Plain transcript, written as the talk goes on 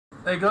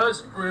Hey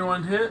guys,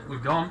 Rewind here. We're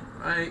gone.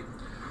 Right.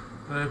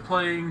 We're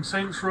playing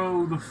Saints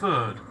Row the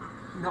Third.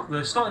 No.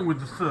 They're starting with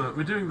the third.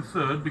 We're doing the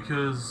third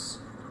because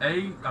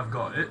A, I've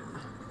got it,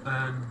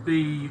 and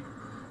B,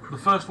 the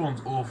first one's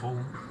awful.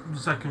 The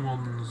second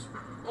one's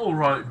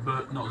alright,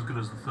 but not as good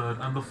as the third.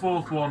 And the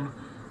fourth one,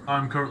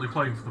 I'm currently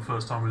playing for the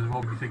first time, which is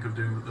what we think of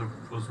doing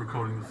us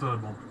recording the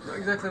third one. Not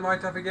exactly my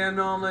type of game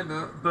normally,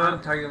 but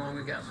I'm tagging along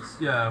regardless.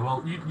 Yeah,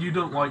 well, you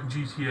don't like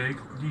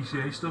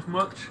GTA stuff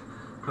much,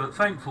 but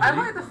thankfully... I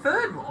like the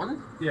third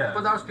one, yeah,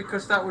 but that was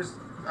because I was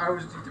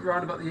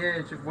around about the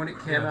age of when it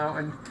came out,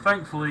 and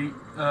thankfully,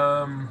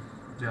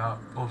 yeah,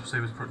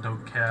 Autosavers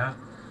don't care.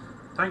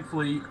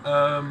 Thankfully,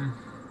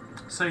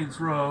 Saints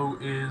Row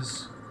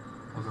is...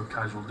 I'll go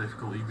casual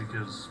difficulty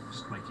because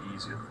just to make it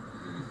easier.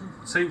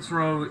 Saints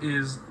Row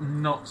is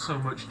not so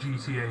much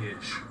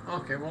GTA-ish.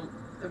 Okay, well,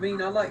 I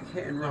mean, I like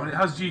hit and run. I mean, it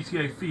has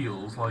GTA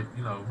feels, like,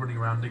 you know, running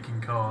around nicking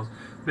cars,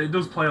 but it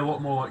does play a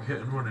lot more like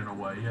hit and run in a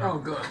way, yeah. Oh,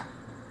 good.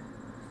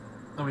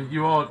 I mean,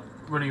 you are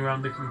running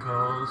around nicking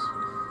cars.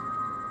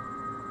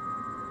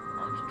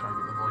 I'm just trying to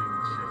get the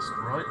volume just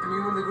right. I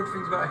mean, one of the good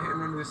things about hit and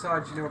run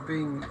besides, you know,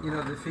 being, you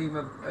know, the theme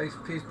of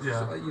piece,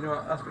 you know,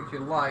 aspect you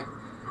like,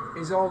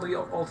 is all the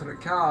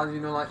alternate cars,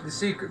 you know, like the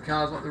secret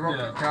cars, like the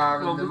rocket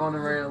car and the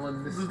monorail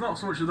and this. There's not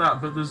so much of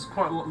that, but there's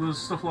quite a lot. There's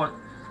stuff like,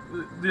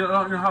 you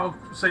know how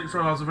Saints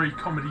Row has a very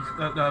comedy.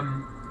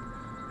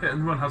 Hit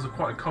and Run has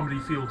quite a comedy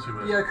feel to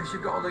it. Yeah, because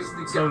you've got all the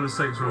so does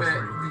Saints Row 3.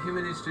 The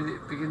human industry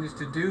begins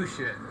to do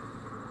shit.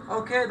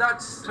 Okay,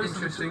 that's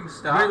interesting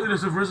stuff.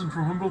 Greatliness have risen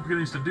from humble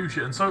beginnings to do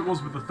shit, and so it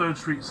was with the Third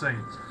Street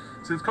Saints.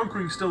 Since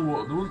conquering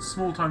Stillwater, the once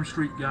small-time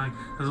street gang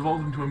has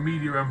evolved into a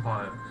media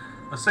empire.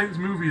 A Saints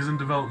movie is in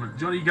development.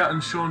 Johnny Gat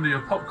and Sean D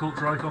are pop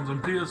culture icons,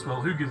 and Pierce,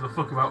 well, who gives a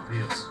fuck about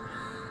Pierce?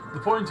 The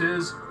point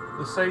is,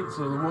 the Saints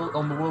are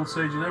on the world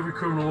stage, and every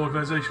criminal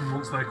organisation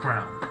wants their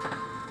crown.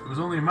 It was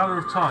only a matter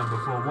of time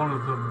before one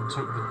of them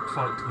took the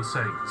fight to the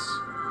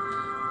Saints.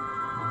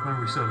 Well, if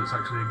memory serves, it's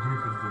actually a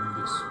group of them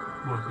that's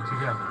working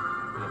together.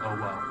 But, oh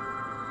well.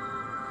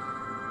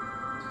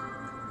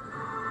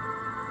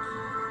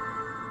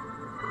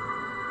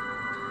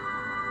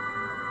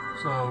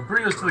 So,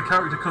 bring us to the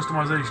character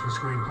customization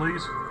screen,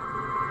 please.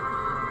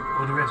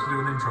 Or do we have to do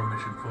an intro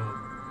mission for...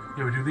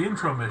 Yeah, we do the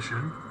intro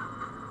mission.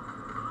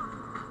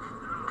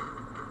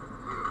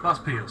 That's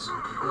Pierce.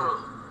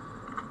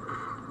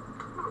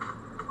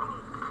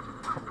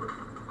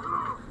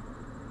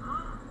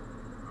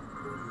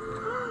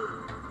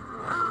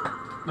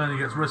 Then he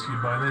gets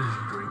rescued by an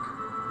energy drink.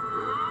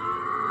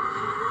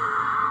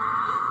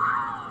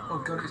 Oh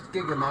god, it's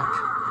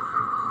Gigamac.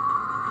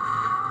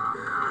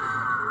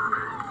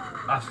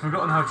 I've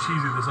forgotten how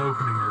cheesy this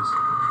opening is.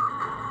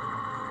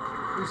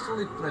 We still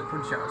need to play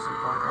Punch-Out at some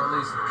point, or at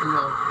least, you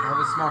know, have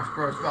a Smash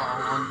Bros.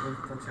 Battle on with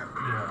Punch-Out.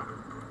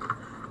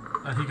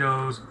 Yeah. And he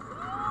goes...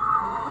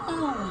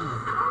 Oh!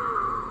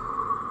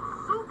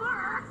 Super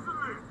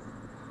excellent!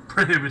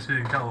 Prohibited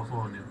in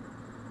California.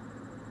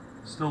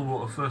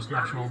 Stillwater First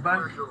National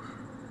Bank.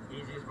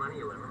 Easiest money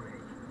you'll ever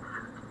make.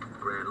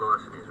 Grand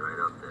larceny's right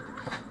up there.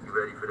 You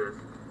ready for this?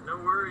 No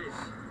worries.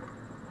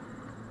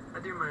 I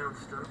do my own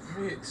stunts.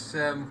 Hey, it's,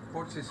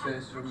 what's his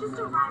face from, Just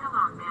a ride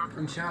along, man.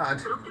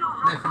 Uncharted. Don't get all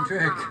hot Nathan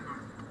Drake.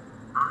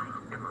 I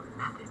am a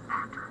method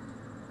actor.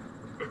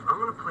 If I'm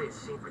gonna play a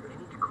scene with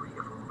any degree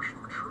of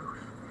emotional truth,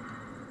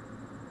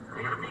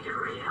 I gotta make it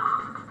real.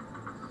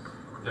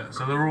 Yeah,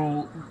 so they're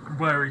all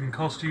wearing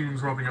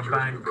costumes, robbing a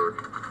bank.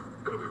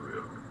 It'll be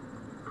real.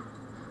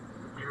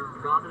 You're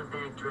robbing a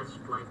bank dressed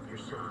like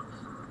yourselves.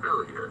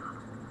 Hell yeah.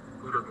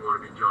 Who doesn't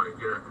want to be Johnny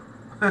Depp?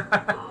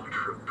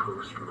 Ultra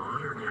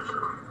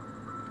postmodernism.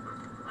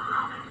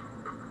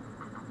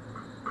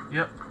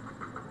 Yep.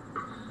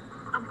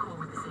 I'm cool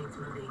with the Saints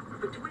movie,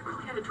 but do we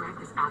really gotta drag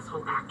this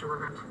asshole actor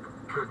around?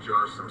 Cut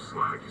Josh some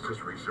slack. He's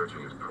just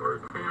researching his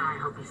part. I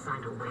hope he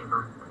signed a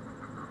waiver.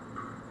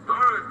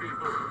 Alright,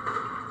 people.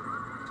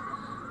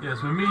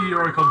 Yes, we're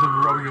meteoric on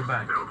them robbing a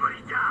bank.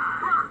 Nobody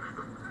die.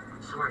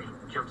 Sorry,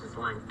 jumps his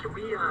line. Can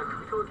we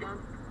go again?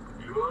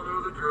 You all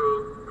know the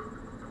drill.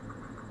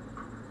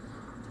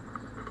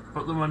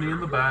 Put the money in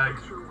the bag.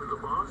 True with the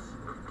boss.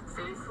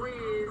 Say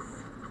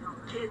sleaze.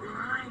 Get in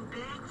line,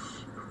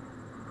 bitch.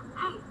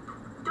 Hey,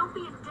 don't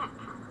be a dick.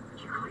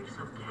 Did you call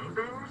yourself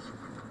gangbangers?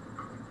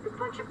 You're a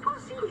bunch of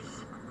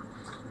pussies.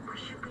 We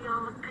should be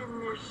all up in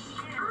their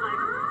shit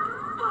like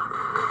fuck.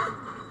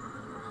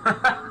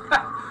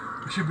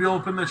 We should be all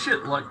up in their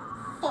shit like,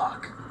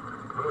 fuck.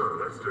 Oh,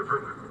 that's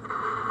different.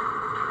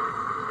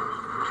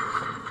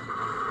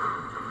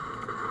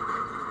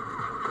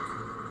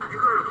 You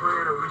got a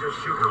plan or we just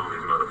shoot all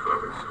these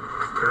motherfuckers?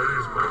 That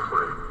is my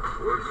plan.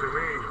 Works for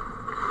me.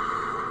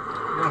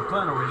 You got a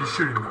plan or we're just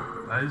shooting them?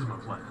 That is my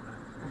plan.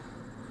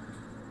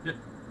 Yep.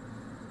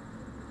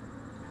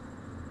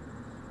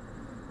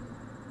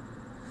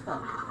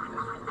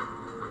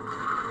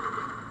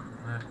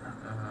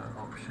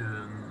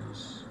 Options.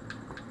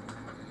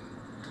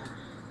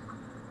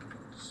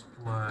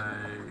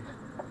 Display.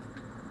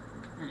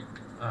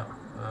 Oh,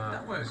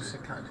 That works. it's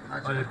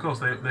of course,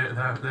 they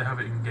have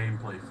it in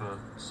gameplay for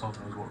God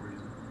knows what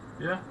reason.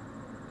 Yeah.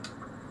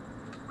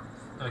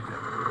 Okay.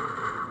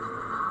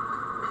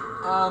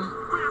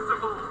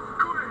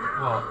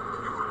 What?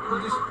 You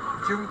just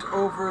jumped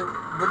over,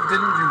 but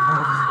didn't jump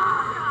over.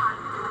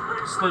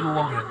 Slid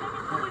along it.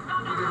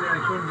 You did a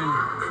Gundam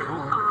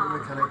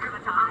mechanic.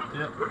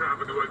 Yep. What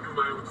happened to I do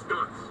my own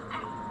stunts?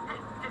 Hey,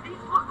 do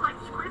these look like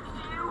scripts to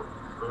you?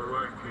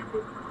 Alright,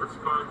 people, let's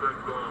find that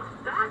bomb.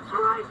 That's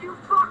right, you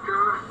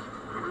fuckers!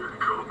 We're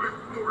coming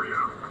for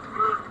you.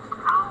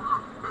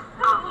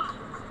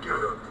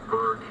 Get up,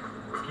 Berg.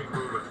 Let's keep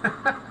moving.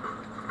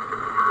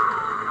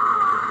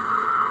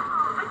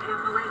 I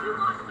can't believe you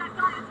launched that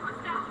guy into a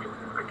statue.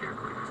 I can't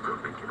believe you're still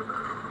thinking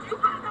about it. Do you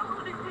want to know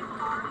who these people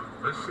are?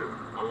 Listen,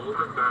 all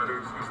that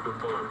matters is the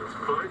bomb. Let's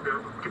find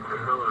out and get the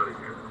hell out of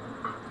here.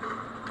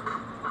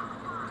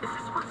 Is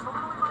this what's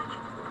normally like?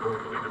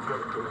 Hopefully, the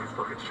teleport these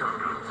fucking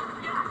shotguns.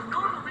 Yeah,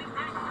 normally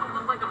they don't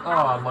look like a...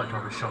 Oh, I'd like to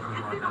have a shotgun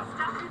You see right now. those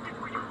statues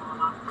before you blow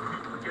them up?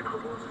 Get the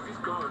horses,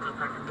 these guards are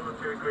packing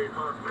military-grade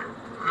hardware.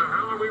 The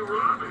hell are we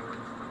robbing?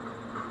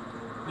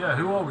 Yeah,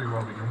 who are we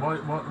robbing? And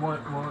why?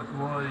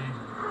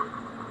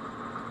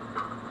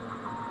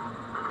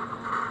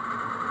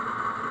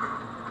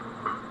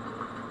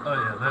 Oh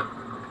yeah, that.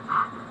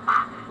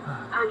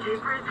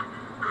 Hubert?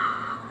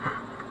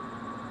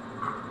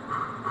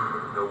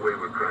 No way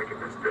we're cracking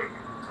this thing.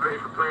 Ready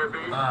for plan B?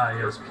 Ah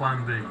yes,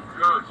 Plan B.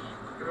 Josh,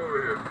 get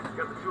over here.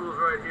 Got the tools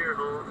right here,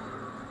 Holmes.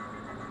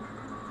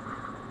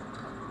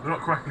 We're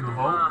not cracking the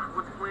vault.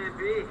 What's plan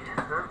B?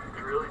 Huh?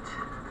 Drill it.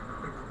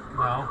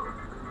 No.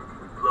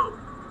 Load.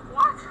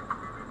 What?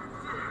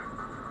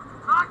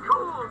 Not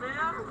cool,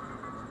 man.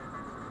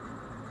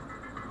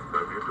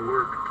 Time to get to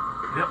work.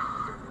 Yep.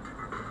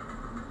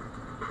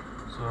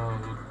 So.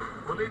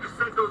 We'll need to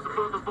set those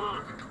above the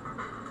vault.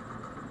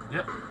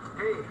 Yep.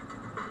 Hey,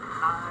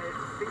 I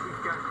think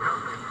we've got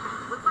company.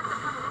 Looks like they're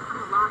coming in from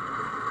the lobby.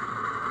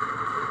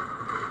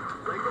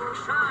 Lego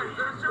shine.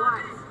 That's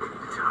right.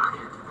 Talk.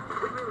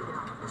 We really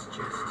don't. It's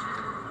just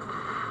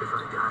if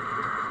I got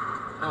here,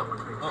 I want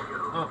things to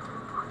go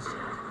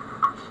unsaid.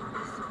 I should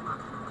be so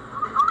lucky.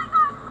 Oh my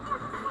god!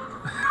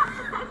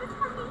 Save this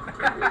for me.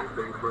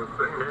 Anything for a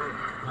thing.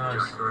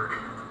 Nice. Josh Berg.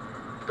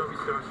 Don't be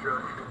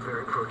starstruck.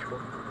 Very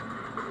approachable.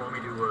 Want me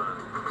to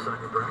sign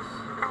your price?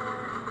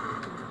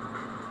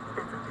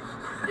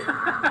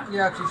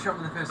 Yeah, actually shot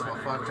me in the face about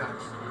 5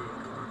 times.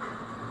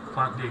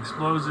 Plant the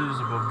explosives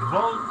above the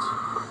vault.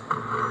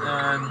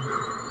 And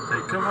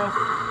take cover.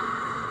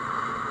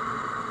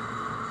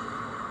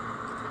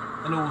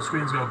 And all the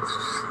screens go. Get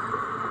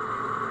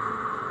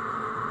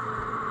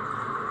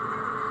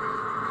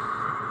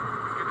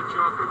the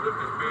chopper, lift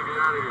this baby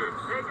out of here.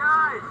 Hey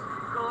guys,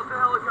 call up the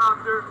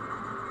helicopter.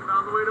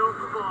 Found the way to open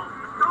the vault.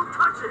 Don't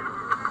touch it.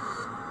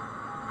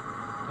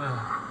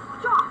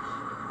 Josh,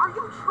 are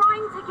you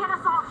trying to get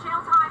us off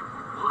jail time?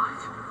 What?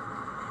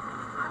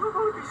 I don't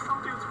want to be some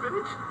dude's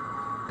spinach.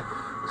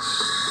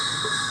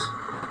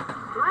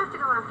 Do I have to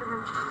go after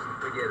him?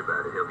 Forget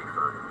about it. He'll be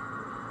fine.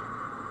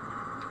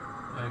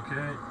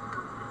 Okay.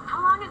 How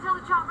long until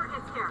the chopper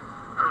gets here?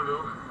 I don't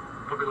know.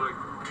 Probably like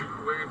 2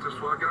 waves of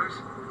SWAT guys.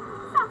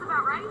 Sounds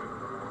about right.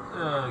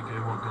 Okay,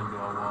 what gun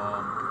do I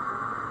want?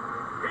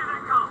 Here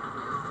they come.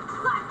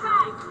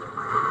 Flashbang!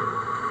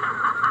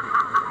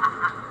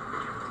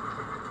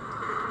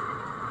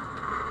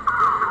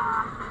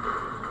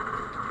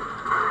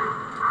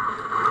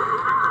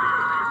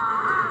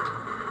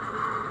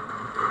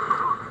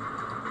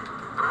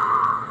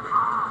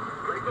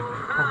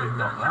 Probably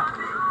not that.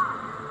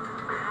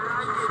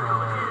 Let's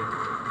try.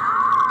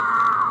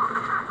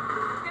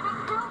 Gonna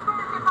kill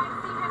Burke if I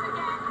see him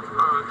again.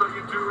 I thought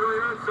you two really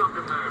had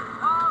something there.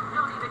 Oh,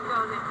 don't even go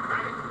there.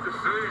 Hey, just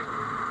saying.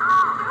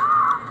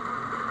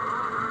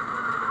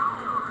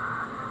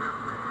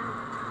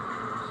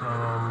 So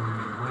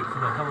wait for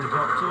the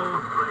helicopter,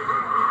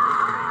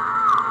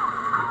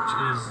 which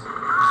is,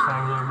 as far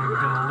as I remember,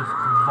 going to lift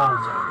the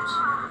vault out.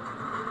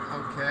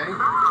 Okay,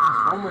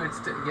 that's one way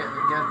to get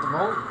the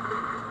vault.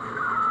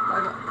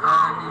 And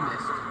you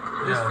missed.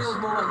 This Yes. feels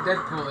more like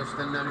Deadpoolish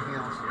than anything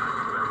else.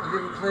 Have you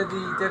ever played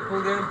the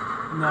Deadpool game?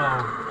 No,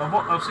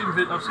 I've seen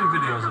videos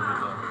of it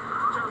though.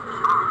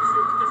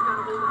 Just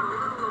gotta hold on a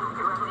little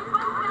longer. They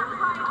must have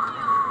tried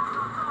you.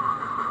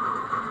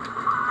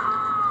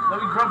 Let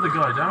me grab the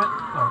guy, damn it.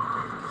 Oh.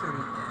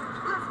 Sorry.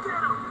 Let's get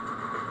him.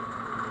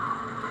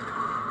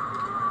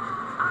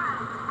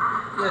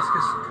 Yes,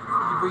 because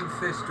you bring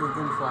fists to a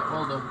gunfight.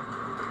 Well done.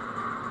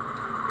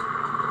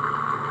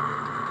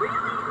 Really?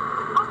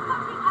 A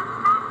fucking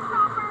attack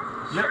chopper?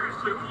 Yep.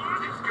 Seriously, who are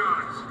these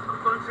guys? A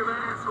bunch of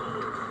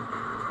assholes.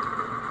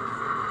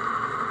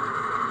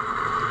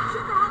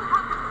 Shoot the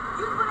helicopter.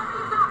 Use whatever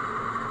you got.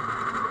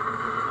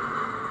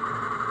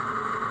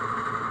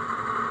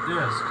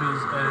 Yes, because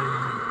a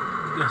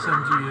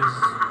SMG is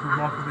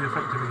remarkably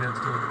effective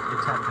against an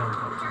attack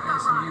helicopter.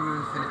 SMG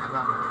with infinite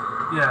ammo.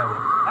 Yeah,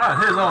 well.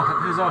 Here's our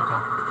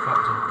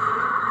copter.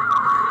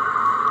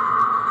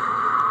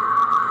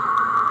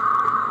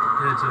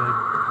 Here to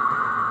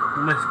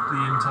lift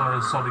the entire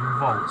sodding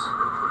vault.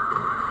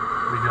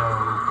 We go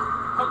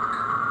hook.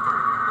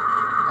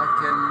 Like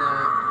in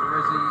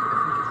Resi, I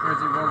think it's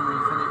Resi 1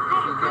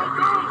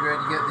 where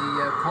you get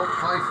the Colt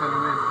Python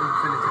with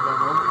infinitive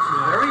ammo, which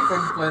is very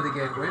fun to play the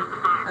game with,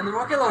 and the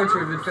rocket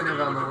launcher with infinitive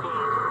ammo.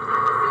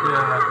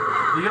 Yeah,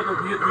 you get the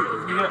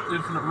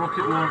infinite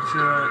rocket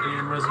launcher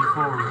in Resi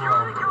 4 as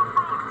well.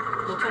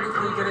 Well,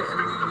 technically you get it in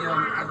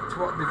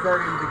the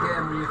very end of the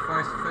game when you're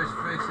first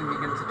facing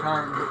against a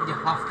tyrant, but you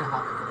have to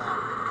have it for that.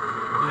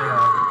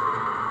 Yeah.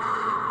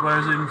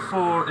 Whereas in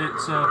 4,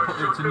 it's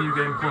a new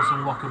game plus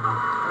unlockable.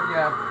 Oh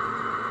yeah.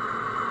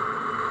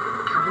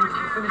 I think if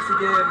you finish the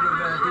game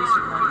with a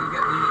decent rank, you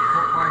get the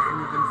Colt Python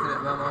with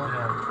infinite ammo.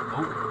 Yeah.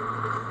 Oh.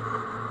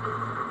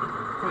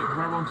 Quick,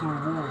 grab onto a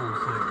wall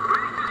thing.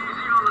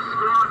 Easy on the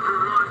squad for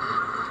once.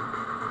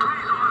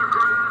 Please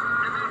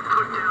autograph and then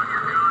put down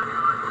your gun.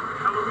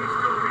 How are we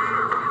still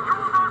here?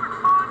 You're not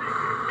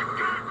responding. You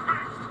can't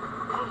fix.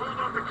 I'll hold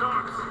off the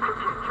cops. I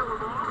can't kill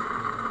them all.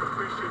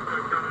 Appreciate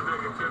that kind of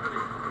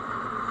negativity.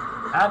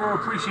 I don't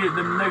appreciate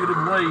them negative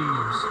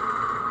waves.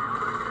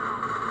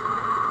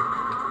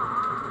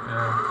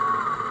 Yeah.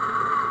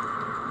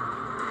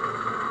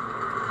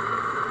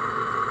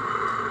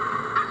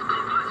 This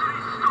publicity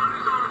stunt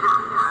is over.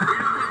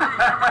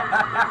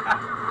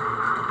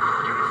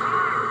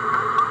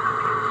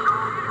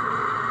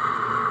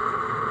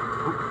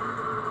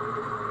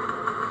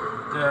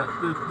 Yeah,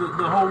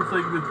 the whole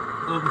thing with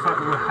the fact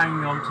that we're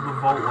hanging on to the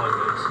vault like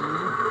this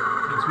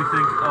makes me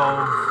think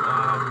of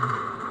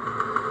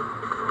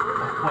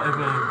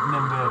whatever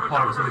number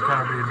Pirates of the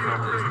Caribbean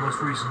film it is, the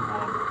most recent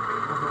one.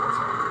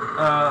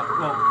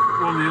 Well,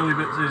 one of the early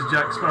bits is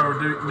Jack Sparrow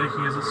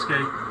making his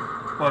escape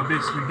by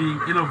basically being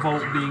in a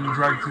vault being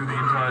dragged through the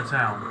entire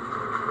town.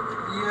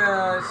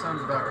 Yeah, it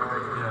sounds about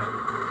right.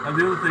 Yeah. And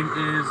the other thing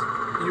is,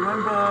 you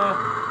remember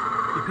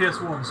the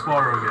PS1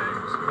 Spyro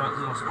games? Not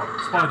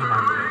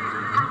Spider-Man games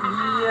even.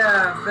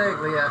 Yeah,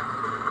 vaguely, yeah.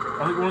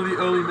 I think one of the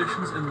early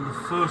missions in the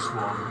first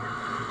one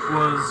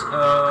was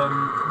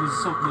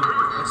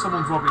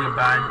someone's robbing a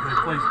bank, they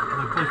placed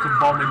a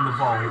bomb in the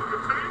vault,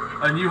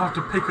 and you have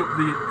to pick up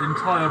the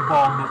entire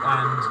bomb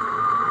and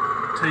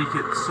take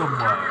it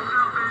somewhere.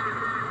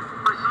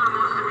 My son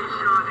wants to meet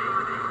Shawnee.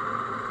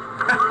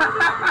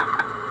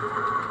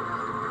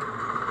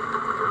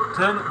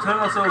 Turn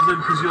ourselves in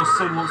because your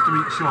son wants to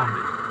meet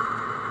Shawnee.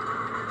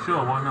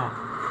 Sure, why not?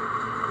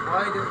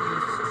 Why don't you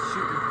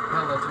shoot the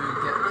propeller to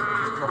get it to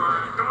just drop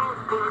it?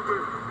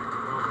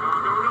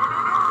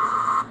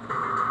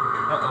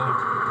 Uh-oh.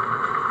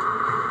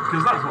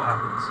 Because that's what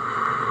happens.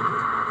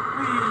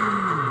 Whee!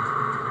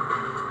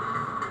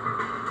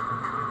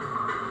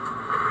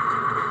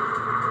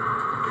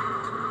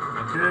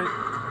 Okay.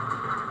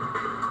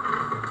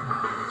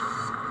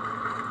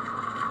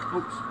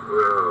 Oops.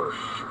 Oh,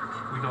 shit.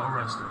 We got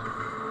arrested.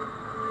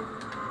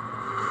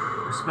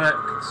 Respect.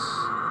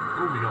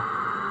 Oh, we got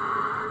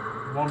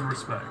 1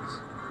 respect.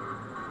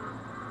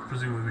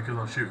 Presumably because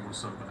our shooting was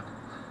so bad.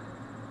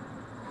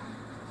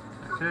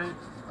 Okay.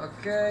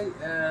 Okay,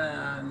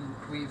 and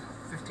we've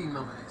 15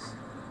 more minutes.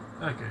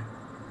 Okay.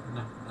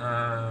 No.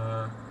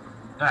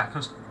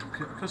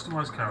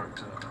 Customize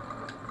character.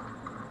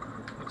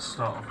 Let's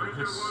start off with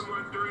this.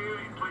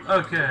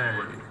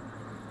 Okay.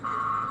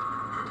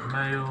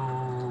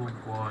 Male,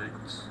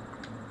 white.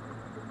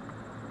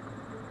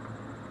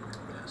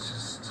 Let's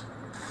just.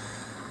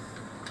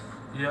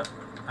 Yep.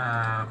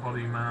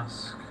 Body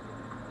mask.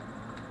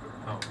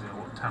 Oh yeah.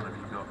 What tan have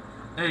you got?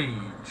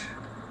 Age.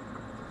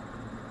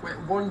 Wait,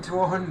 1 to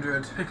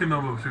 100. Pick a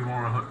number between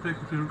 1 and 100.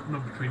 Pick a number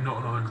between 0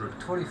 and 100.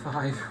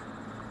 25.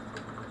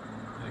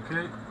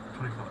 Okay,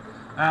 25.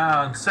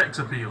 And sex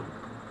appeal.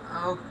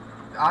 Oh,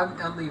 I'm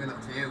leaving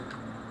it to you.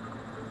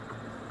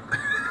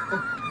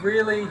 Oh,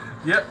 really?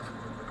 Yep.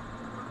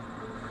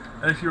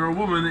 And if you're a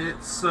woman,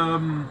 it's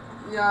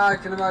Yeah, I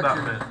can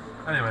imagine. that bit.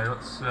 Anyway,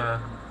 let's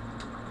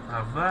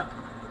have that.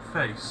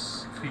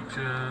 Face,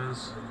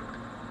 features,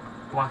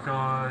 black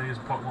eyes,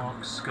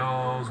 pockmarks,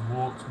 scars,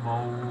 warts,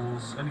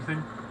 moles,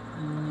 anything?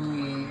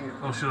 Yeah.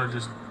 Or should I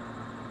just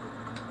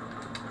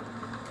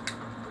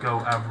go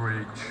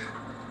average?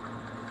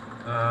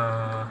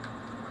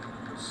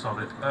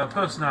 Solid.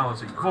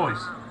 Personality, voice.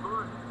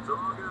 It's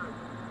all good.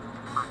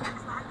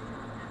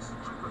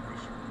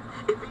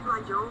 It'd be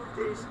like your own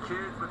These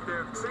kids with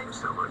their seem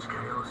so much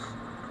chaos,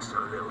 so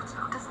little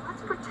time. Because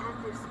let's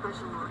pretend there's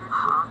special order.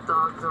 Hot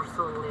dogs or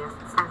soul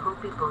lists. I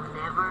hope people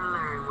never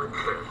learn what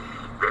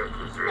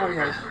Oh,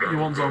 yeah. You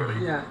want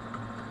zombie? Yeah.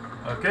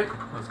 Okay,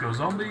 let's go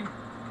zombie.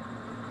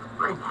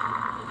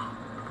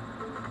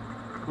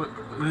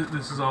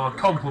 This is our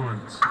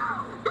compliment.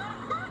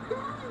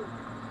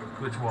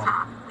 Which one?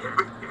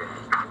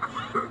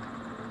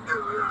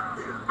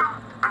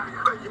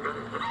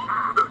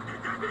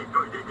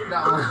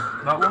 That one.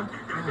 That one?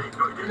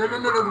 No,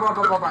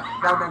 go back.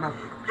 No.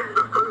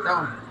 That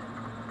one.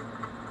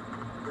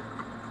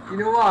 You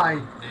know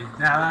why? It's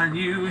not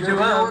unusual. You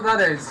know what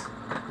that is?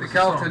 The It's a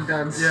Carlton song.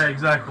 dance. Yeah,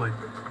 exactly.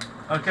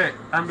 Okay,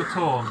 and the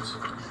taunt.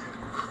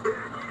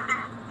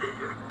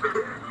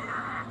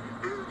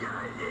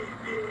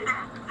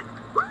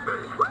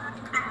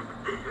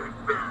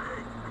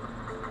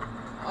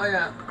 Oh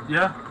yeah.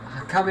 Yeah?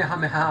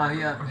 Kamehameha,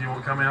 yeah. Do you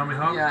want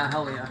Kamehameha? Yeah,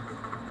 hell yeah.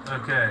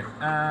 Okay,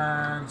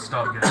 and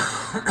start game.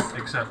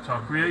 Accept our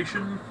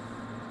creation.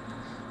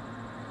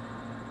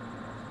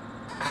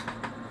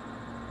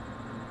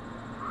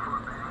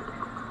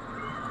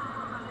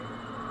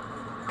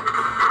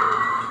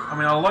 I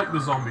mean, I like the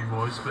zombie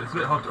voice, but it's a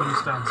bit hard to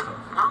understand stuff.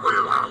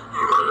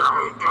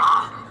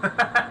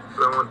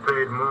 Someone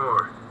paid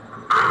more.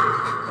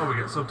 Oh, we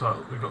get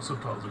subtitles. We've got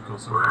subtitles, of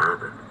course. What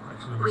happened?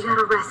 Actually, We got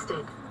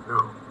arrested.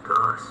 No, to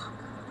us.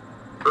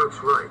 Burke's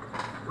right.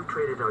 We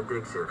traded our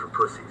dicks in for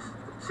pussies.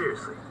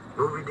 Seriously.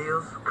 Movie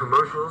deals,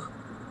 commercials.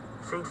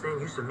 Saint's name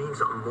used to mean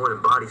something more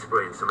than body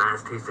spray and some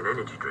ass-tasting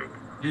energy drink.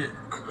 yeah. Is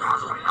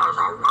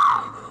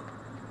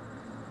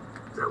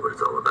that what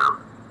it's all about?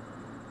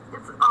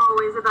 It's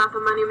always about the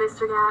money,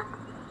 Mr. Gat,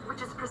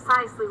 which is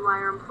precisely why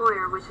your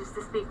employer wishes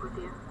to speak with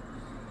you.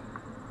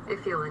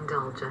 If you'll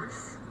indulge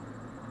us.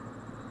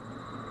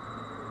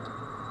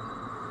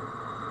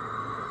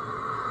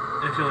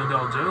 If you'll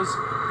indulge us,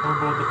 on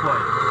board the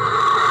plane.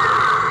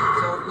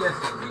 So yes,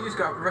 you just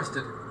got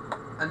arrested,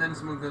 and then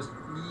someone goes,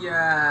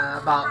 yeah,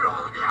 about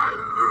that.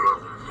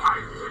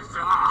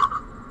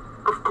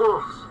 Of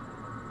course.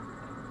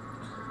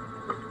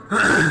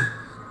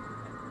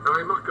 A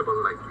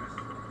remarkable likeness.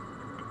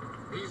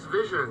 These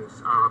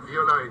visions are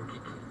Viola and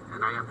Kiki,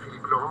 and I am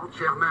Philippe Laurent,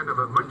 chairman of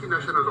a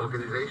multinational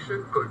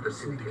organization called the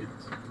Syndicate.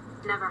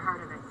 Never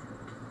heard of it.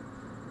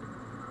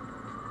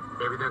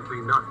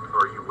 Evidently not,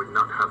 or you would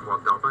not have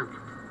robbed our bank.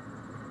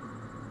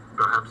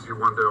 Perhaps you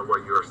wonder why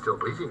you are still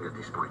breathing at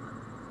this point.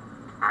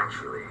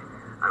 Actually,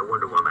 I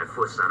wonder why my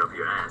foot's not up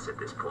your ass at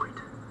this point.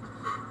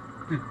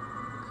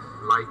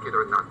 Like it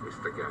or not,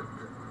 Mr. Gant,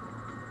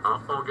 our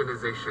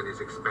organization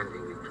is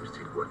expanding into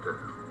Stillwater.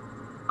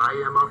 I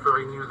am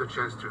offering you the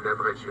chance to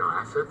leverage your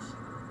assets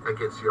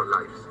against your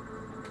lives.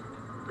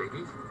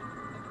 Ladies?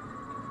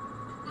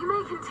 You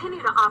may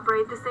continue to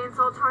operate the Saint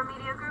Soltor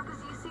Media Group as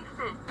you see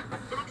fit,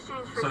 in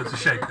exchange for So it's a 50%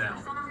 shakedown.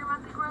 of your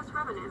monthly gross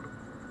revenue.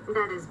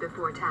 That is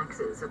before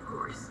taxes, of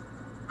course.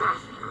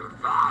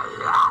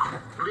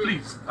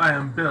 Please, I am I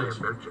am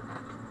Belgian. Belgian.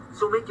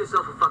 So make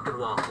yourself a fucking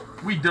waffle.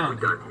 We done.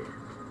 We're done here.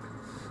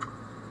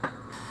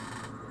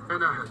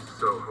 And I had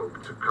so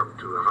hoped to come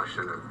to a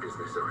rational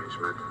business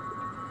arrangement.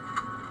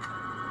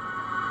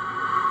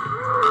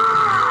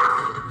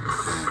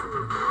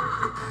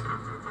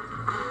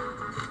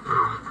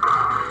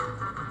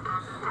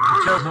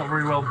 The chair's not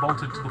very well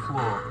bolted to the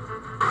floor.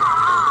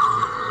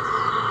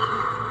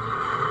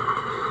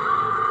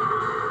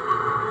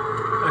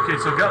 Okay,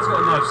 so Gat's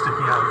got a knife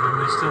sticking out of him,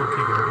 but he's still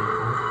kicking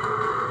people.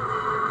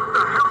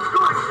 The hell's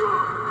going on?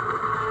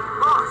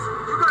 Boss,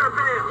 you gotta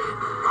bail.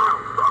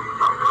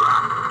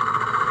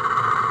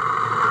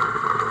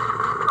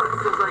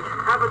 Feels like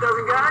half a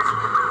dozen guys.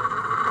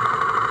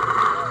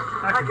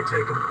 I can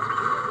take him.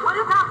 What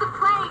about the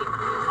plane?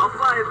 I'll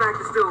fly it back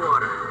to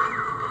Stillwater.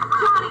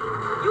 Johnny,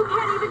 you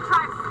can't even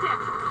drive stick.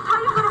 How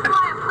you gonna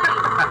fly a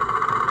plane?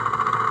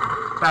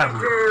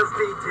 Badly.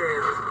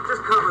 Details.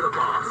 Just cover the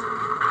boss.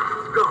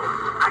 Go.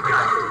 I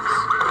got this.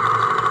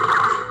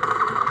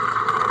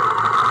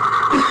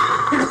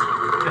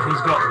 Yeah,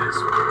 he's got this.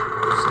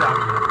 Stab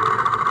him.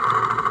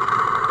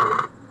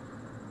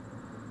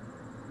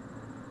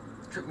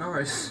 Chuck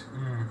Norris.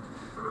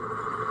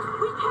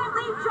 We can't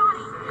leave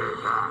Johnny.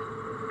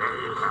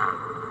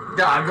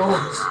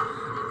 Goggles.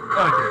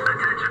 Okay.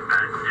 Attention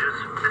passengers.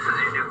 This is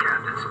your new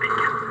captain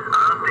speaking.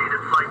 Our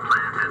updated flight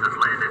plan has us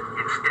landed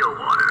in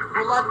Stillwater.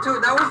 Well,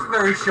 that was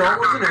very short,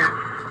 wasn't it?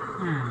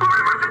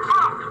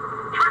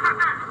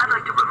 I'd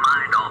like to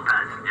remind all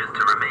passengers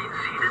to remain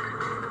seated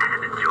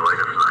and enjoy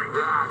the flight.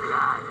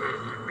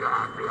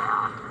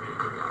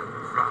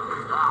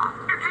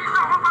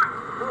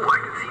 Oh, I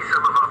can see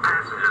some of our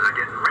passengers are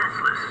getting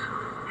restless.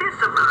 Here's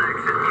some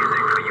relaxing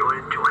music for your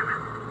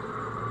enjoyment.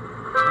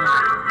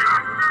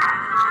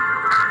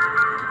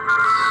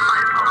 My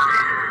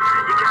apologies.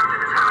 Your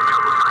captain is having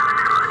trouble finding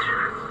the clutch.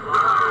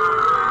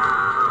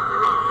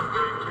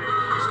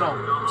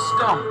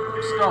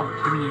 Stomp.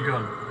 Give me your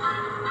gun.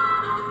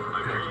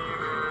 Good.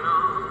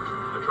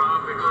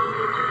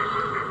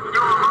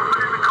 Yo, I'm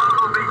opening the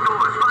cargo bay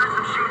doors. Find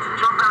some chutes and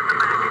jump out the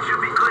back. It should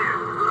be clear.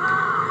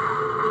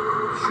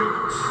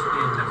 Shoot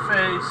in the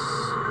face.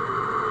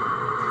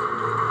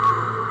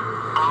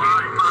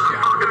 Alright,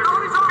 motherfucker.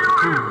 Tony's on your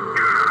Boom.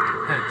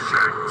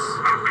 Headshots.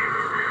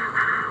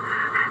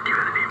 You're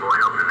gonna need more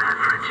help than that,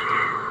 Frenchie.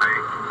 I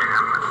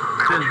am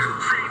Belgian.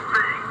 Same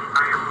thing.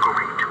 I am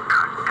going to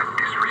cut that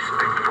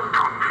disrespectful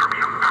tongue from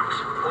your mouth.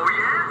 Oh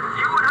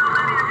yeah? You and how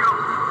many of you?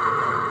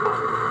 Oh,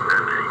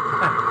 that many.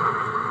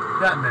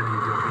 That many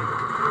of your people.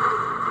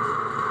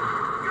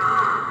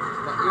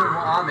 But you and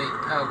what army?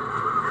 Oh,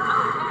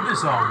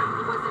 This army.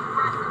 It was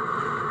impressive.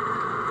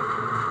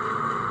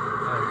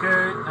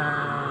 Okay,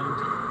 and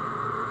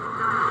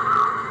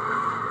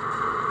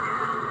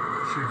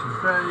shooty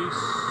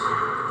face.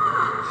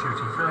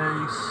 Shooty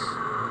face.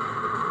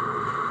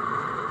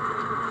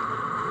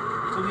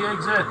 To the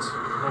exit.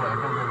 Oh wait, I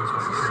can't go this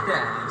way. Shit.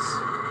 stairs.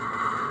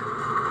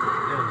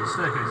 Yeah, there's a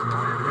staircase in the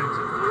way of the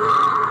exit.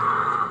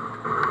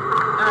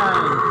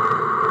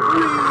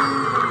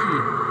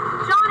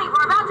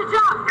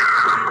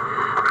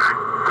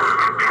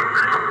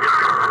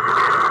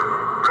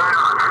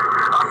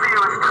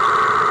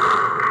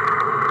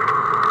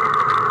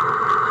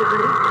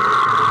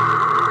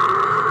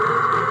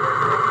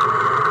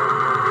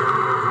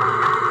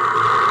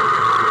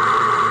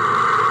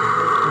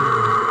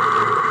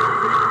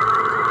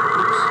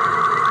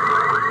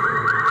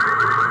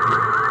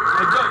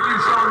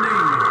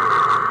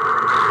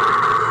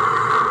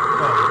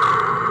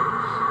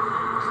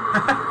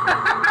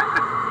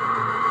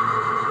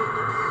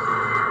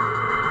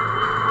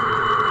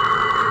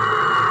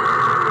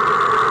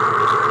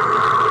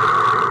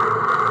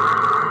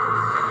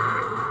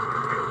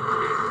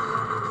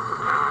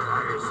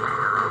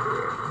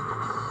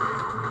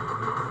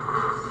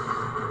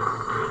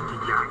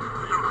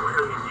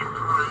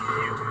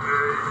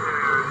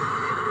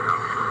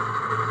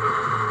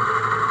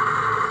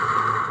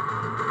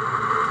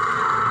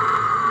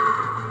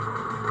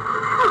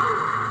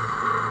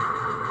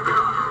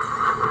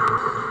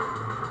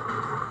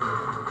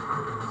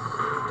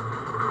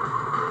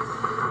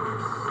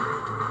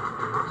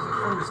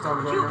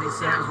 the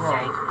set as well.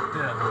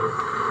 Yeah.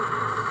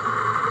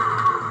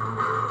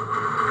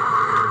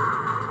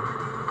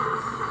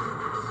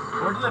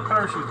 Where do their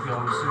parachutes go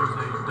as soon as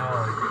they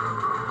die?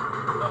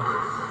 Oh.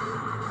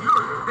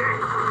 You're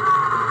dead.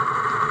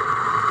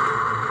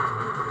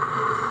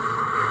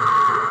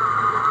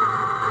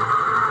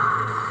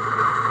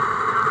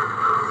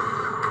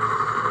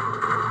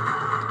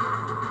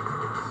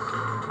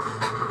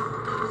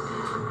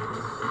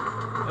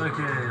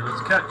 Okay,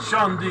 let's catch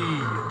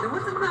Shondi. There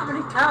wasn't that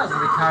many cars in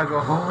the cargo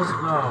hold.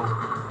 No.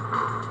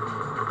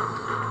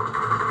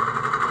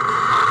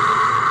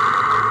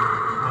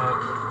 Oh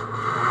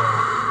well.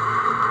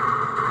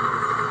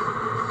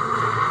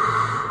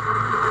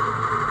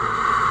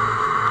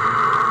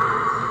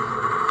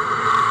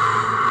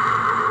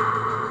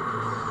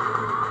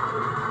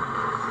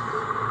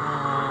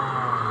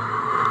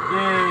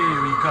 Yay,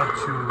 we got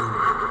you.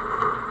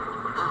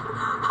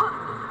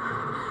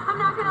 I'm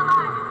not gonna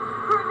lie.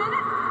 For a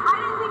minute, I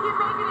didn't think you'd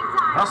make it in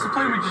time. That's the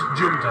plane we just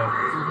jumped out.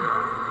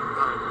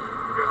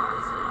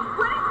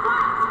 What is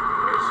what?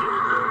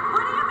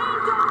 What do you mean,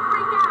 don't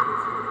freak out?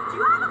 Do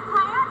you have a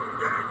plan?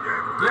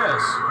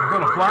 Yes, we've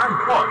got a plan.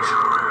 Watch.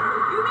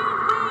 You mean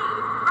we,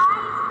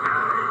 right?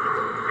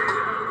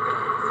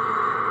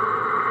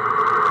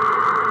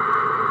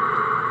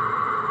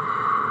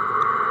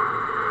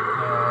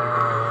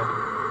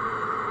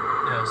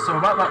 Yeah, so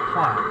about that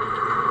plan,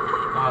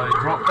 I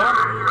drop down,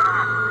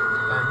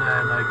 and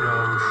then I go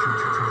shoot,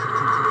 shoot, shoot, shoot,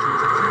 shoot, shoot,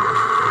 shoot, shoot, shoot.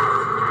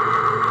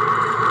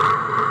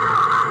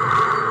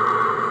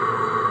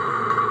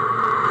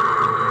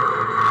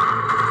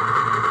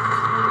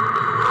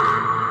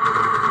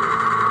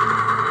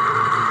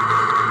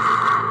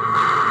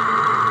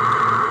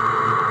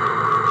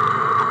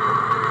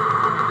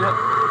 Yep.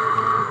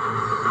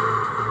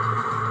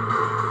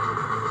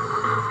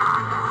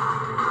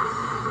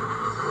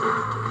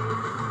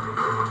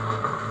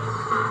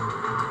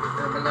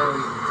 They're below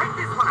you. Take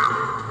this one out.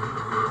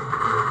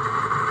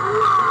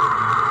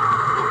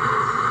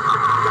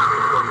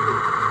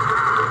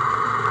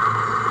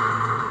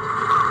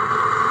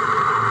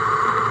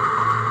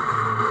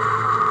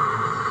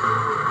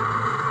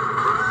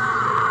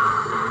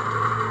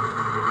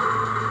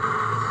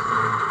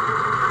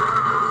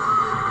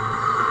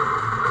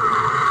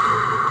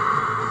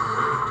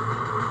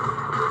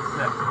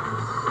 Yep.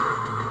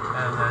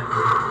 And then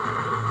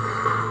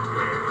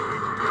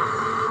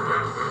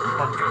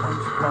punch,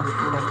 punch, punch,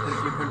 punch,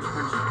 Punch,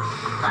 punch.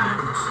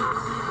 punch,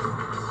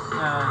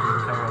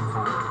 and carry on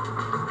forward.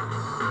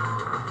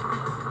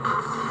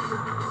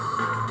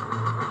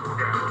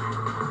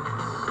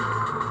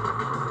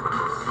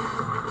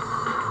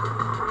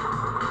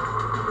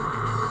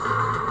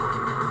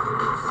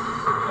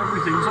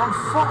 Everything's on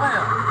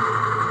fire!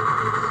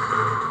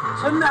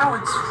 So now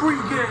it's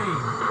free game!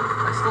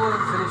 I still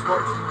haven't finished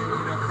watching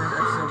the current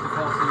episode of the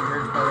Palestinian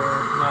Bridge, by the way.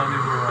 No,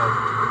 neither have I.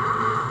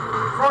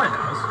 Fry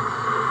has.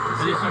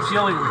 And he keeps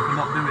yelling at me for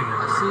not doing it.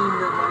 I've seen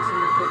the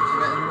clips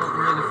of it and look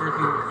really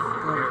freaking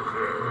good.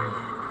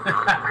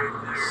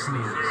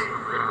 Sneers.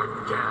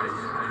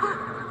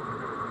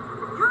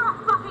 You're a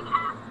fucking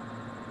ass.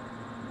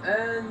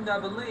 And I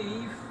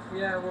believe,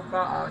 yeah, we're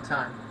about out of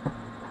time.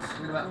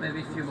 We've got about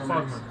maybe a few more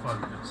minutes.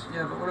 5 minutes.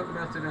 Yeah, but we're not going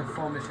to have to do a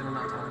full mission in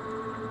that time.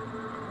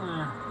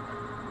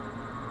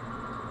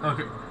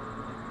 Okay.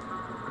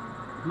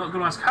 I'm not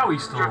going to ask how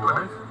he's still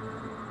alive.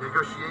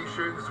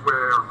 Negotiations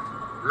were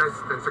less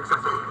than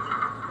successful.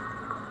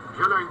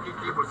 Viola and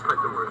Kiki will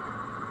spread the word.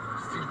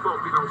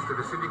 Steelport belongs to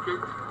the Syndicate,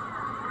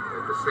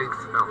 and the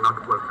Saints are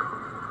not welcome.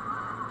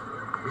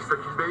 Mr.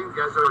 Kilbane,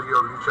 gather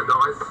your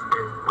luchadores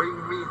and bring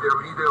me their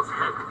leader's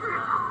head.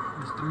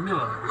 Mr.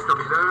 Miller. Mr.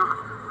 Miller,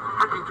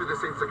 hack into the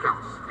Saints'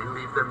 accounts and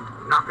leave them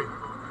nothing.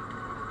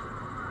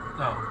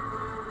 Oh.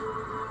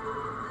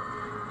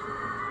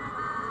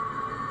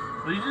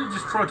 Well, you didn't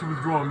just try to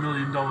withdraw $1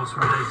 million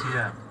from an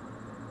ATM.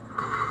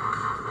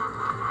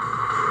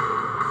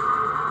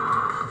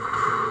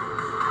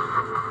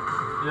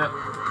 Yep.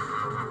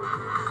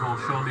 Call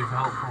Shawnee for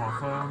help from our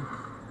phone.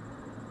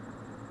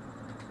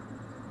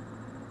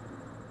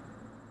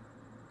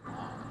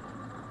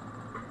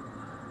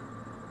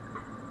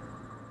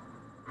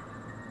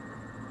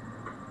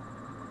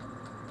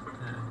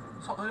 Yeah.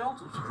 So they all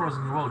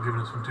surprisingly well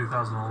given it's from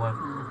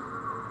 2011.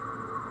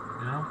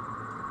 You know?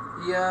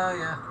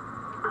 Yeah.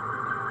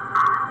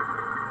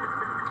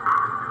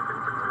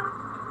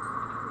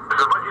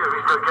 So what you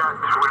Mr. Gat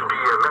will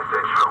be a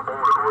message for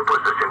all who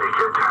oppose the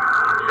Syndicate.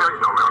 There is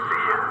no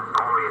mercy,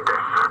 only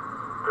death.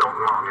 Don't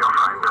mourn your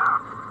friend.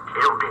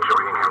 You'll be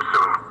joining him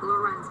soon.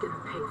 Lauren's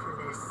gonna pay for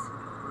this.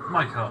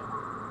 My car.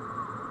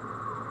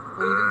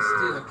 Well, you didn't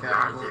steal a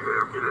car.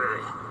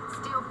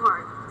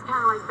 Steelport. It's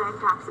kind of like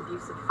Bangkok's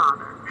abusive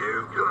father.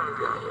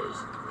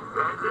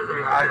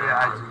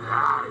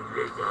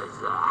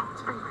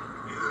 Spring break.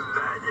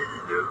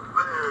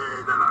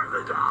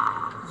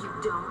 You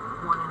don't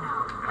want to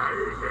know.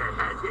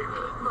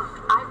 Look,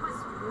 I was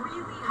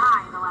really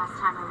high the last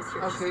time I was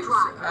here. Okay, Just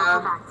drive. Don't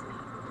go back to me.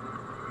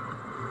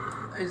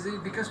 Is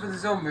it because with the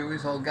zombie it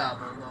was all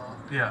garbled or?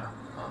 Yeah.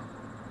 Oh.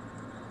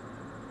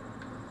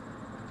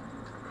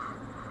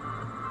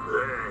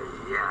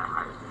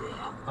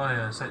 Oh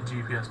yeah, set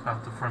GPS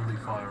path to friendly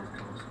fire, of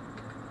course.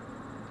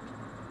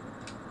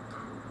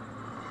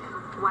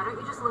 Why don't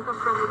you just look up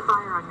friendly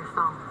fire on your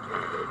phone?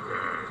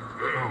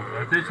 Oh, I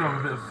appear to have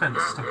a bit of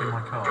fence stuck in my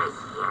car.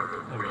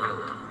 There we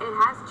go. It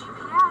has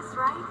GPS,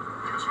 right?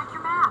 Check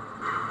your map.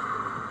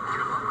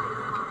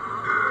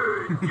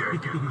 I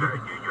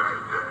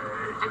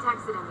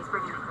texted him. He's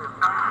bringing the crew.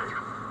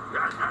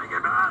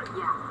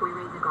 Yeah, we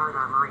raid the guard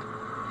armory.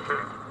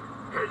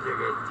 You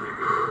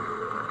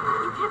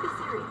can't be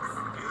serious.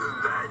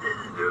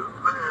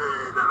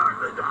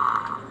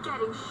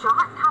 Getting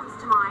shot comes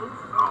to mind.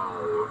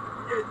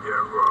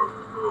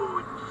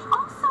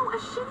 Also, a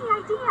shitty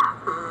idea.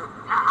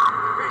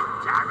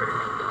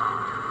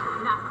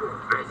 Not cool.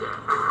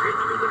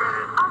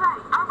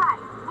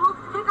 Alright. We'll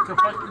pick a To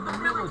fight with the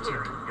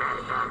military.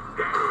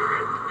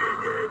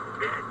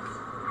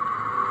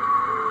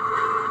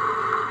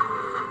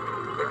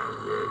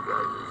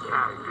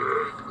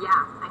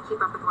 Yeah, I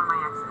keep up with one of my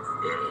exes.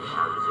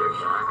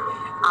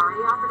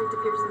 Already offered it to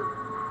Pearson.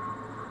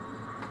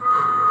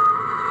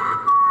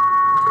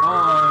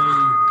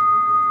 Bye!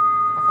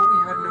 I thought we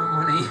had no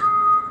money.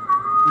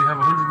 We have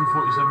 $147.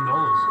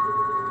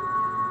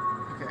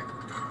 Okay.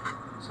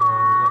 So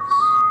let's...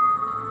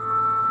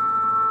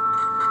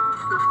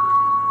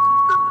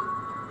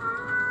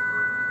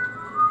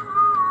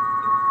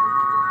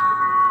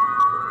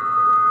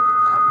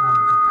 That one,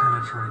 the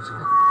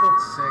penetrator. For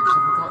God's sake, I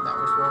forgot that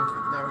was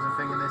a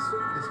thing in this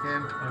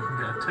game. I can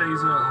get a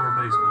taser or a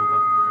baseball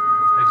bat.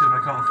 Except I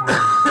can't afford it.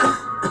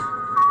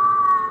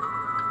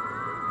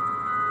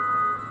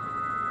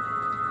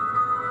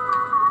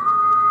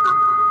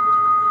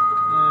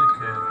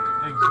 Okay,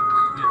 exit.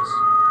 Yes.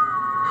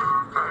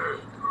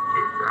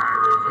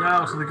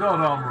 Now to the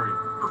guard armory.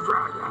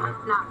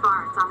 Not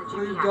far, it's on the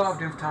We GPS. don't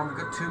have enough time. We've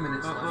got 2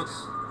 minutes left.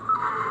 Let's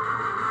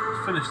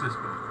finish this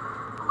bit.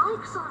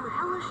 Like some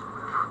hellish.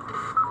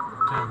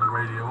 Turn the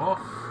radio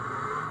off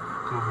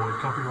to avoid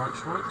copyright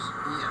strikes.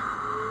 Yeah.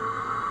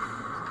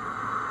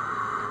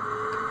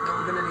 Now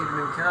we're gonna need a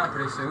new car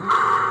pretty soon.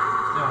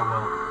 Yeah,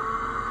 well,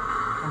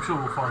 I'm sure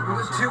we'll find We've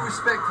one. got 2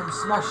 respect from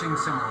smashing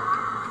someone.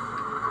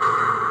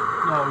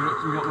 No,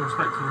 we got the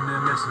respect for the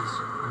near misses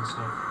and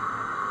stuff.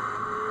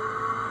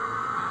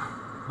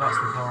 That's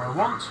the car I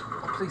want.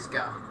 A police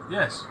car.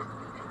 Yes.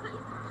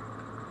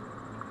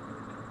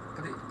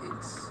 But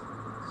there's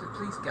a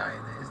police guy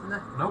in there, isn't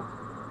there? Nope.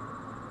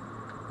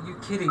 Are you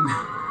kidding me?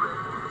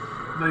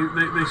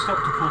 They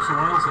stopped to pull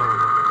someone else over.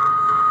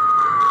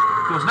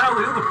 Because now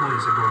the other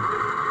police are grumpy.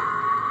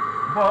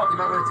 But You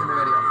might want to turn the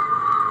radio off.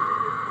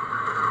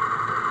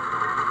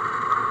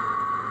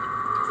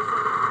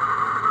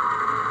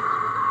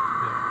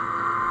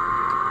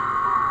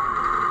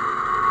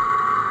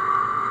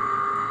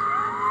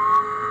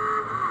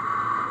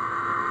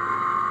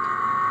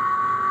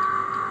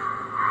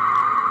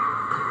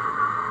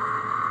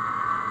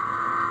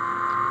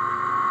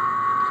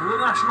 to the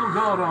National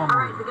Guard Armory.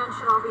 Alright, the guns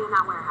should all be in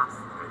that warehouse.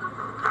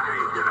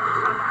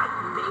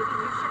 Maybe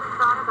you should have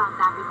thought about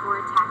that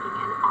before attacking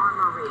an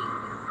armory.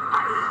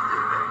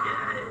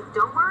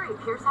 Don't worry,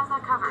 Pierce has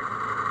that covered.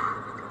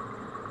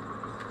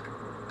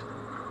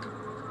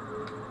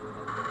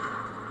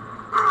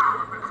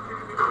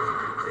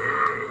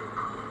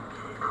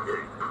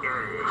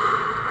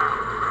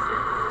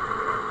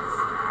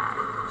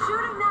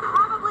 Shooting them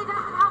probably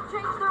doesn't help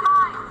change their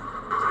minds.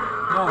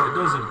 No, it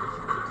doesn't.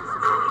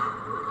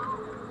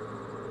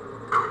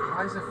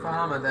 Why is a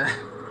farmer there?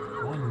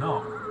 Why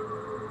not?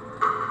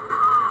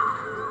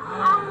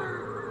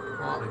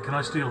 What? Wait, can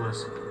I steal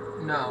this?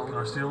 Can No.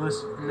 I steal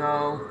this?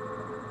 No.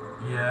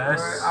 Yes.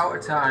 We're out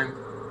of time.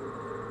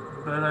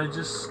 But I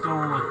just stole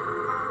a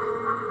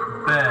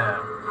bear.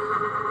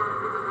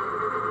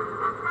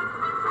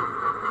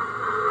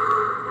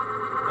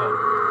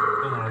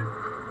 Oh, and then I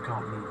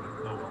can't move it.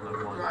 Oh well,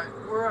 never mind. Right,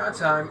 we're out of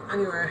time.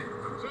 Anyway.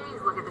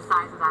 Jeez, look at the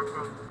size of that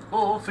thing.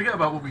 Oh, forget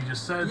about what we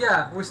just said.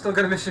 Yeah, we're still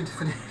got a mission to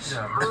finish.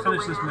 Yeah, let's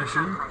finish this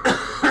mission.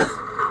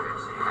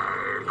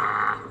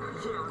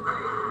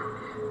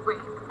 Wait,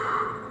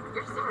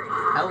 you're serious?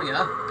 Hell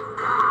yeah.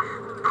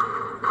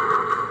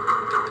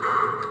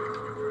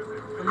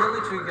 The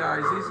military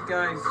guys, these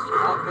guys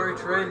aren't very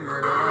trained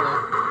very well, are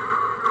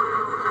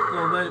they?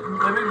 No, they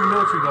may be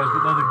military guys,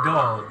 but they're the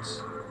guards.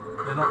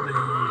 They're not the...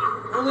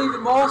 Well, even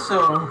more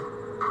so.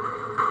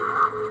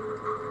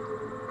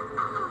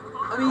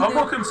 I mean, I'm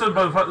more concerned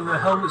by the fact that their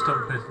helmets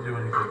don't appear to do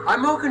anything.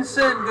 I'm more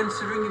concerned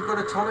considering you've got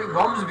atomic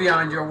bombs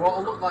behind you, or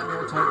what look like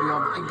atomic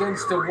bombs,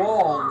 against a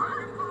wall.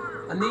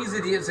 And these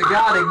idiots are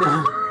guarding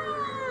them.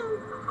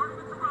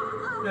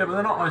 Yeah, but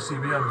they're not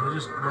ICBMs, they're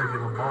just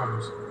regular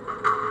bombs.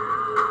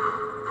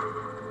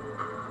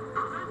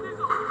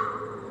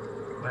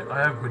 Wait, I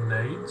have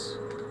grenades.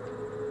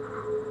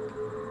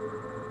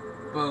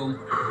 Boom.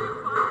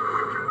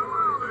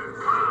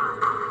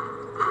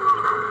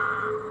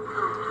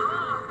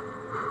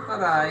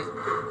 Bye-bye.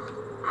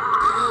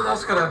 Oh,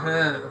 that's gonna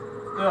hurt.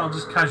 Yeah, I'll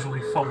just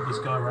casually fold this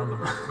guy around the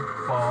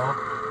bar.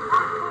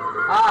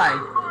 Hi.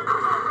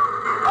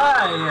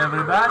 Hi,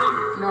 everybody.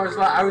 No, it's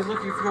like I was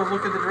looking for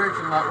look at the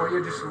direction like where you're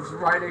just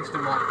right next to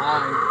my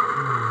eye.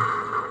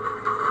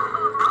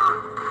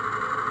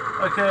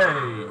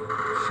 Okay.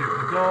 Shoot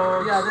the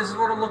guards. Yeah, this is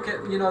what I'm looking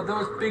at. You know,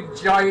 those big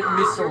giant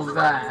missiles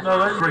there. No,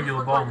 those are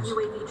regular bombs.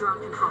 UAV drone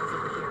controls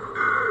over here.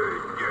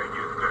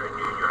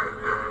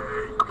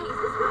 Okay, is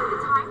this really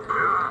the time?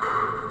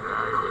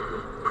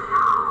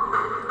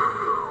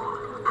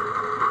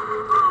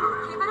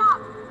 Keep it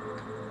up.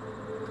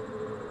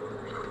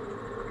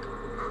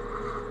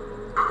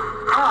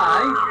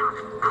 Hi.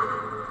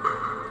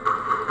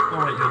 Oh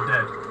wait, you're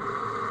dead.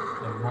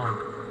 Never mind.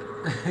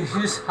 He's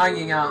just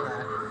hanging out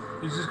there.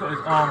 He's just got his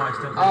arm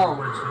accidentally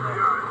wedged in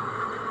there.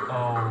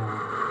 Oh.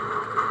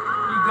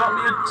 You got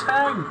me a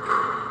tank!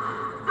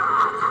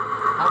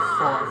 How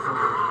thoughtful.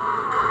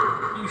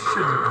 You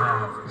shouldn't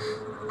have.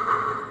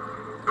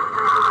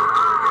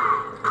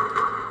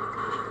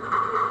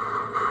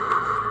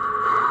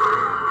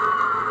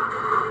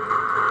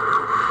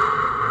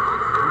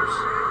 Oops.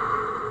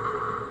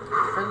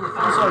 Friendly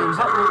I'm sorry, was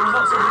that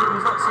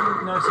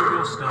some nice of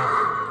your stuff?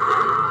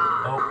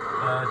 Oh,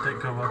 take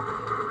cover.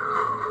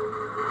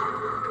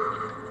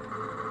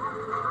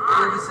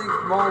 Yeah, this thing's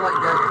more like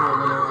Deadpool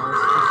than it was.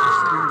 It's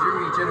just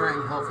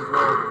regenerating health as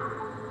well.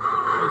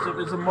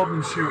 It's a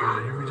modern shooter.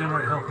 You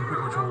regenerate health in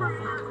pretty much all of them.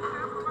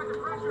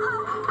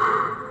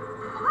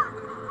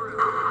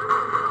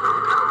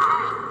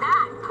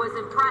 That was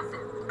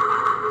impressive.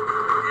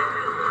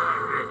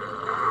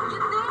 You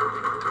think?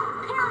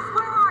 Pierce,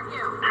 where are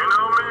you? You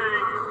know me.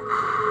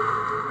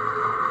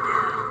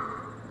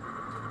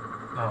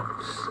 Oh.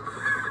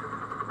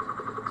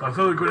 So I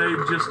throw a grenade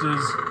just as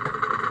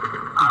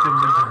he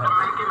comes into help.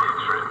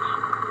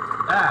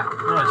 Ah,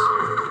 nice.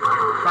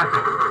 Back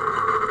up.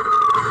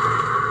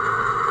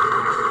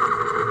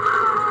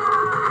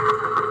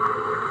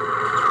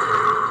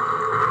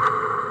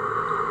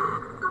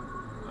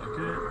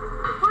 Okay.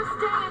 We're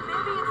staying.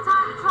 Maybe it's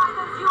time to try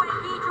those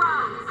UAV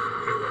drones.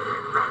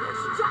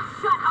 Just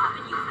shut up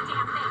and use the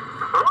damn thing.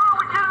 Why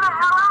are we getting the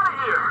hell out of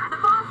here? The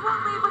boss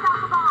won't leave without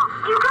the bomb.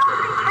 You gotta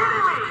be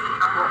kidding me!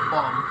 What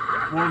bomb?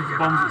 One of the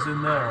bombs that's in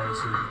there, I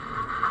assume.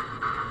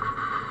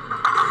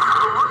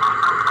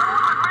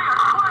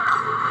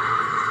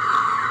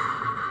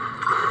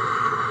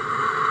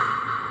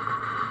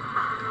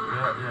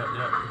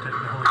 Yeah. Take the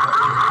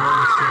helicopters and blow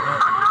this shit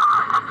up.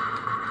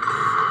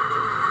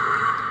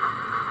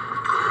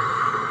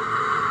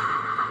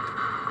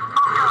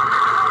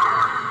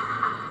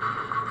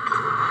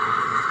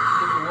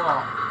 Give me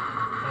what?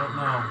 I don't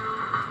know.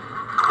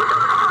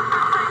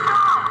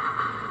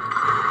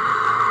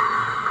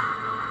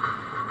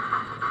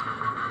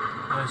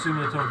 I assume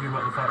they're talking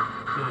about the fact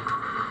that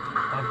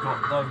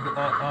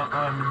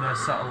I'm in their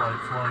satellite,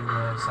 flying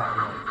their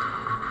satellite.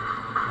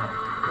 No.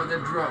 With the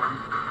drone.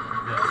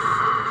 Yeah.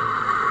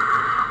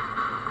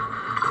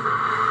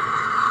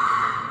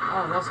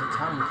 Oh, that's a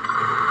tank.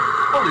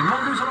 Holy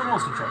mongoose on a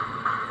monster truck.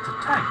 It's a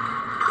tank. You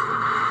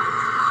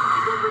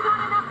think we got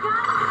enough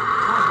guns?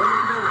 Oh, what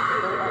did you do?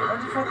 How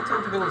did you find the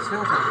time to build a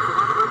snow tank?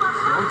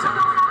 Snow tank?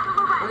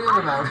 What are you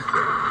on about?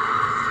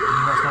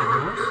 That's not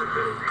yours.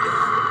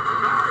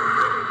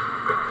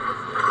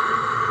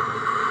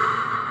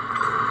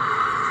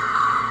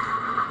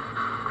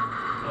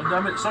 God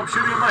damn it, stop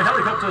shooting at my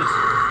helicopters!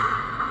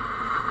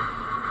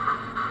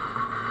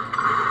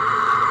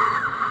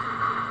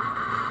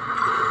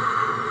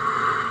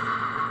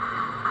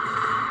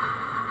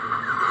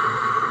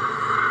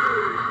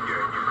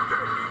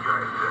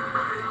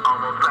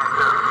 Almost back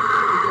up.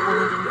 You get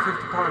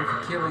 £150 for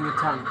killing a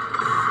tank.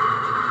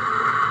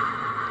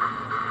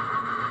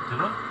 Did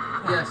I?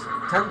 Yes,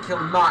 tank kill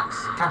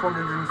max, cap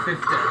 150.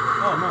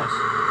 Oh, nice.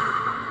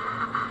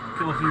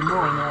 Kill a few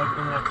more and then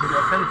I can get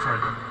a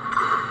penetrator.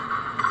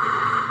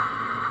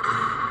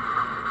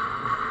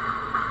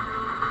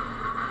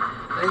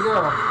 There you go,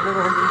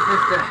 another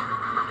 150.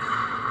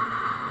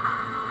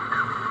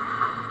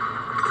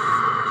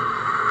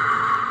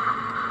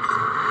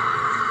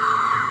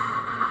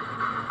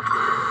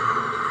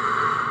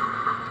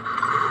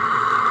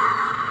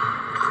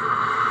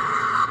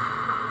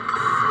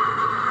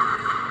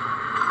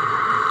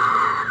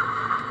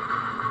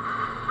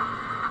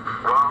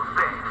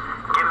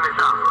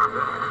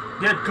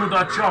 Get to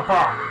the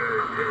chopper!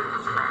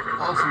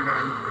 Awesome,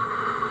 man.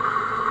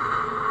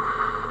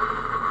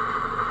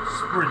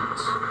 Sprint.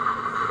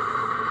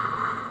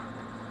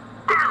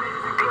 Damn it!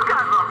 These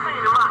guys are a pain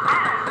in my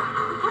ass!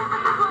 We can't let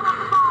them blow up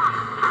the bomb.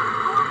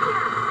 Go up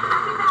here.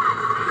 I'll be back.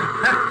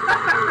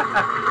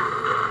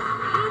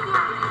 Easy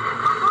on me.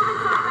 I'm moving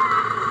so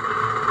fast.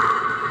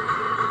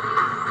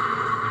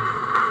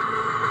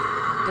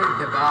 Take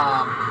the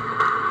bomb.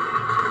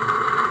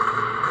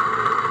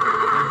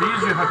 It'd be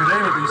easier if I could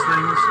aim at these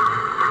things.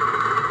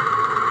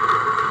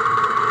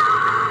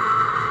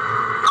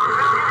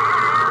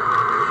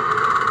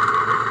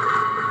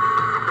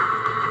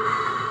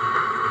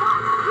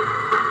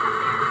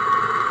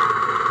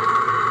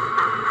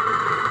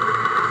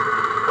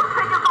 What's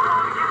taking so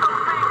long to get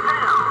those things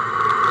down?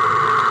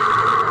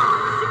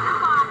 Shoot the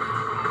bomb.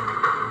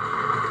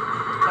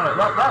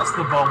 Alright, that's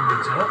that's the bomb we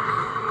took,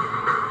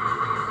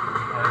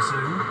 I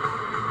assume.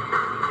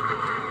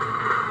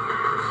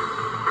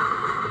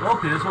 Well,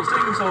 Piers, what's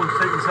taking so long to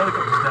take these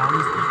helicopters down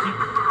is that you keep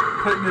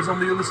putting us on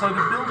the other side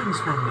of buildings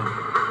from them.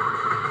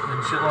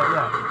 And shit like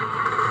that.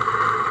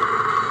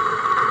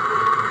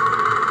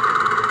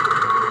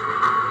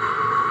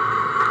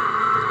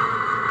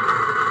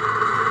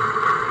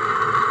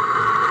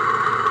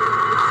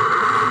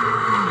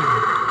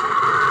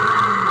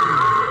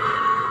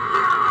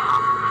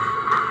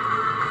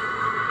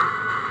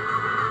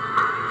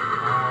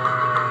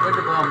 Where's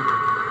the bomb?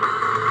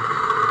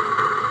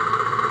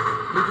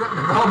 You dropped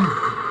the bomb!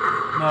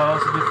 No,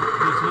 that's a different.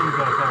 There's another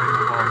guy carrying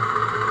the bomb.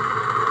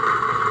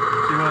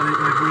 See where the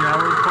green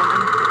arrow is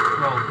pointing?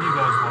 Well, you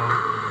guys won't.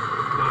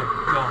 But,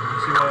 go on, you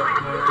see where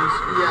it is?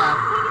 Yeah.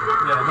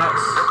 Yeah,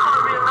 that's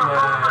where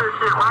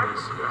the bomb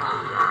is.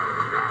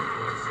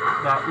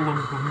 That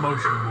lump of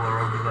motion blur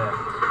over there.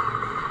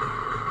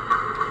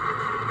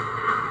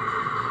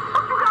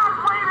 What you guys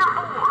waiting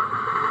for?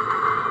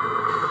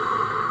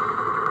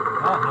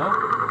 I don't know.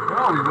 What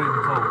are we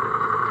waiting for?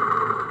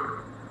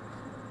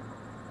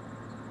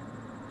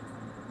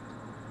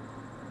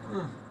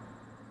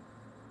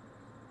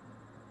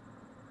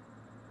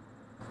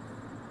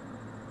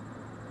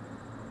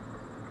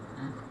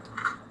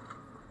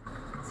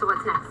 So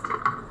what's next?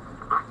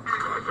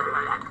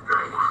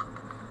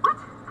 What?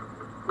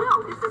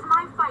 No, this is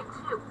my fight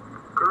too.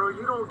 Girl,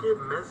 you don't get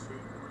messy.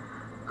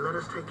 Let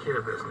us take care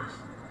of business.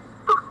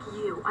 Fuck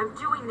you. I'm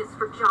doing this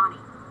for Johnny.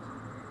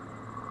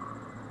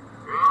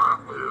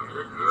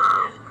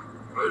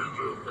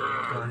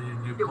 Got any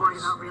new You're worried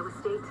plots? about real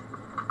estate?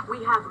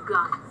 We have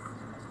guns.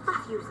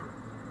 Let's use them.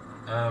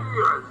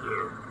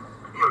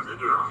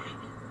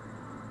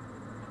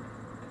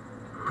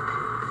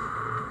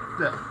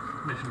 There.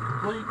 Mission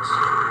complete.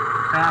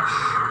 Cash.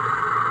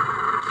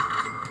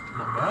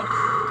 Not bad.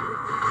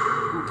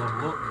 Ooh,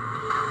 level up.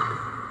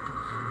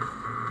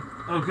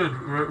 Oh, good.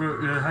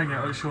 We're hanging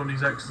out at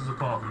Shawnee's ex's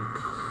apartment.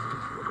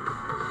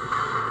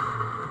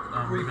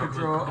 We Reaper got the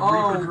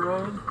drone. Reaper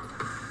drone.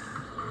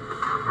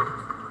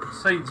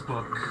 Saints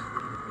book.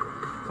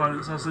 Find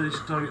assassination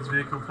targets,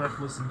 vehicle theft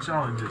lists and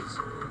challenges.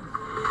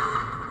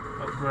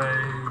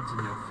 Upgrades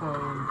in your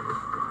phone.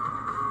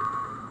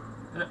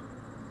 Yeah.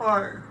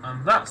 Alright.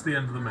 And that's the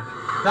end of the mission.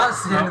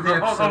 That's the end of the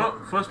episode. No.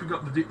 First we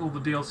got all the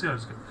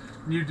DLC.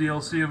 New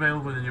DLC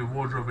available in your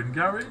wardrobe and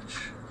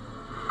garage.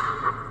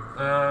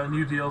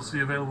 New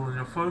DLC available in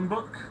your phone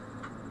book.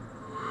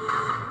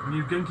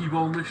 New Genki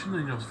Ball mission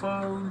in your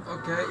phone.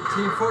 Okay,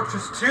 Team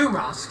Fortress 2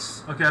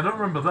 masks. Okay, I don't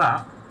remember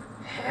that.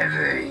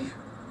 Heavy.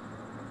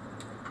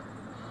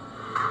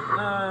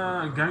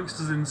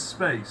 Gangsters in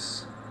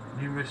Space.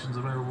 New missions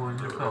available in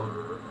your phone.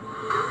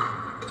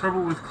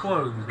 Trouble with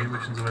Clones. New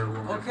missions available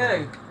in your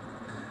Okay.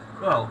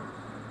 phone. Well.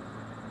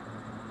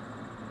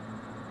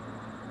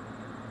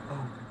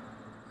 Oh,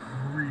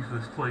 grief,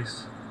 this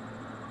place.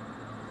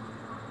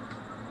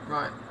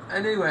 Right.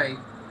 Anyway,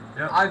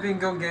 Yep. I've been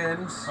Gun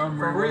Games I'm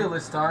for Real. real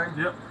this time.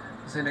 Yep.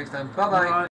 See you next time. Bye bye. Bye.